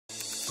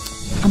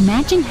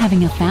Imagine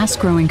having a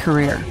fast-growing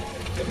career.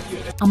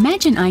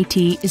 Imagine IT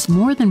is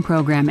more than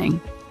programming.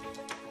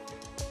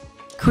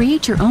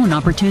 Create your own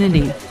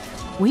opportunity.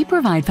 We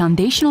provide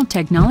foundational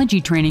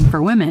technology training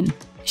for women.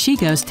 She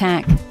Goes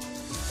Tech.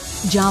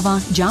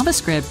 Java,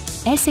 JavaScript,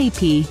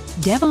 SAP,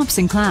 DevOps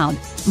and Cloud,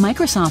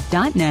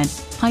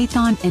 Microsoft.NET,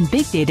 Python, and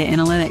Big Data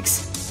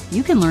Analytics.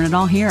 You can learn it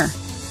all here.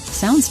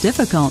 Sounds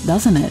difficult,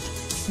 doesn't it?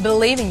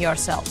 Believe in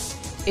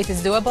yourself. It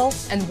is doable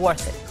and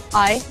worth it.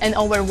 I and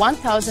over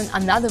 1,000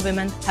 another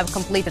women have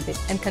completed it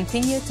and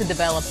continue to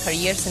develop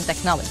careers in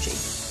technology.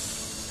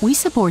 We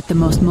support the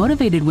most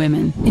motivated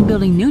women in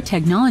building new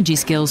technology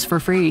skills for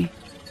free.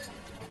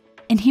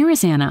 And here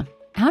is Anna.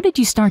 How did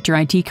you start your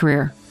IT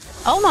career?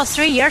 Almost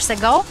 3 years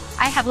ago,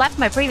 I have left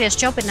my previous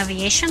job in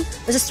aviation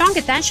with a strong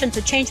intention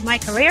to change my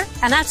career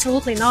and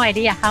absolutely no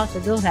idea how to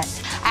do that.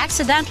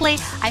 Accidentally,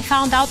 I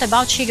found out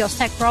about She Goes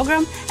Tech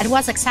program and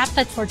was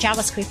accepted for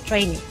JavaScript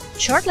training.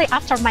 Shortly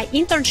after my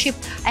internship,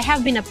 I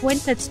have been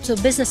appointed to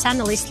business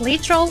analyst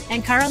lead role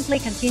and currently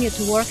continue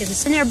to work as a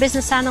senior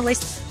business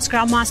analyst,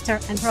 scrum master,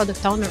 and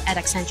product owner at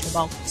Accenture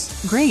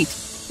Baltics. Great.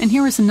 And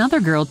here is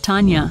another girl,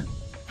 Tanya.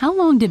 How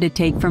long did it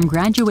take from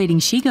graduating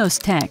She Goes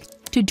Tech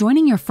to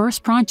joining your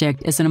first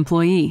project as an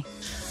employee?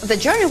 The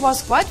journey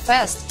was quite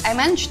fast. I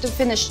managed to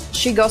finish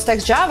She Goes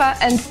Tech Java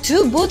and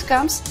 2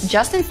 bootcamps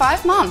just in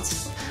 5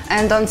 months.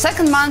 And on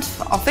second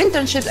month of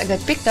internship, I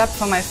got picked up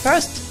for my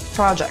first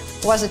project.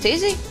 Was it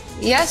easy?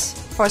 Yes,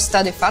 for a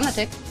study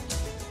fanatic.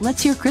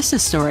 Let's hear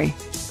Krista's story.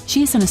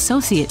 She is an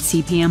associate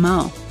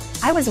CPMO.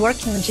 I was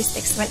working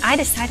logistics when I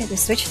decided to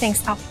switch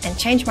things up and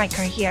change my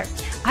career.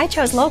 I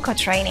chose low-code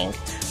training.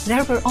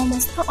 There were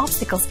almost no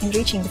obstacles in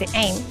reaching the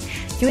aim.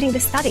 During the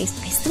studies,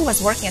 I still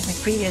was working at my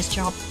previous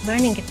job,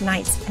 learning at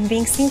nights, and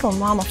being single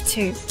mom of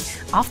 2.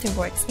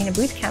 Afterwards, in a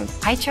bootcamp,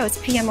 I chose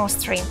PMO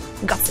stream,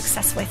 got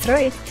successfully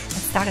through it,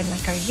 and started my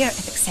career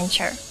at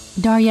Accenture.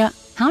 Daria,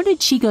 how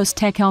did She Goes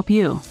Tech help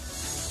you?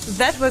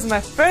 That was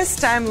my first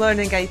time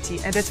learning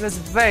IT, and it was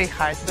very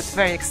hard but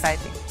very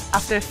exciting.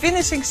 After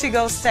finishing She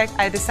Goes Tech,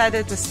 I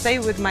decided to stay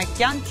with my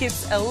young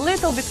kids a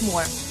little bit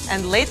more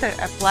and later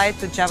applied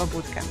to Java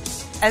Bootcamp.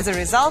 As a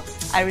result,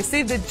 I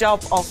received a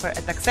job offer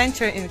at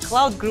Accenture in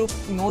Cloud Group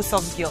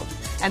MuleSoft Guild,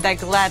 and I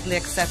gladly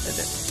accepted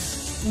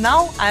it.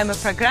 Now I am a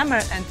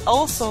programmer and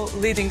also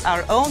leading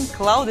our own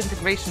cloud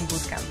integration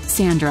bootcamp.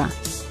 Sandra,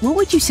 what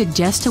would you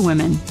suggest to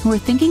women who are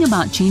thinking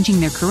about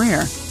changing their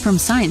career from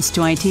science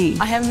to IT?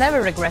 I have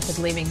never regretted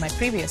leaving my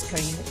previous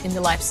career in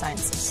the life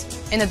sciences.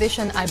 In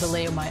addition, I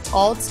believe my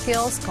old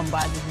skills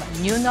combined with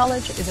my new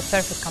knowledge is a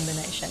perfect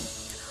combination.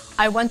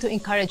 I want to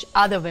encourage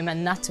other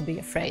women not to be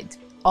afraid.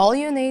 All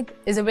you need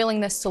is a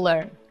willingness to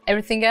learn.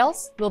 Everything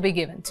else will be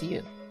given to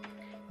you.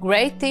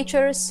 Great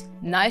teachers,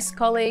 nice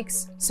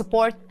colleagues,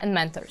 support, and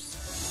mentors.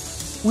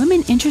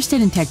 Women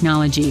interested in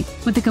technology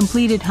with a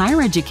completed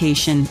higher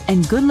education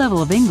and good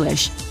level of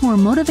English who are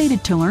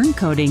motivated to learn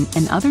coding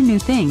and other new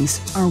things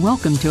are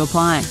welcome to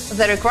apply.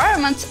 The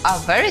requirements are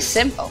very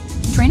simple.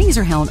 Trainings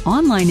are held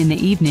online in the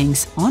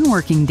evenings on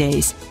working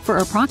days for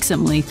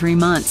approximately 3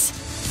 months.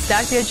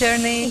 Start your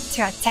journey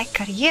To a tech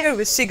career Here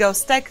with She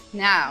Goes Tech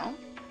Now.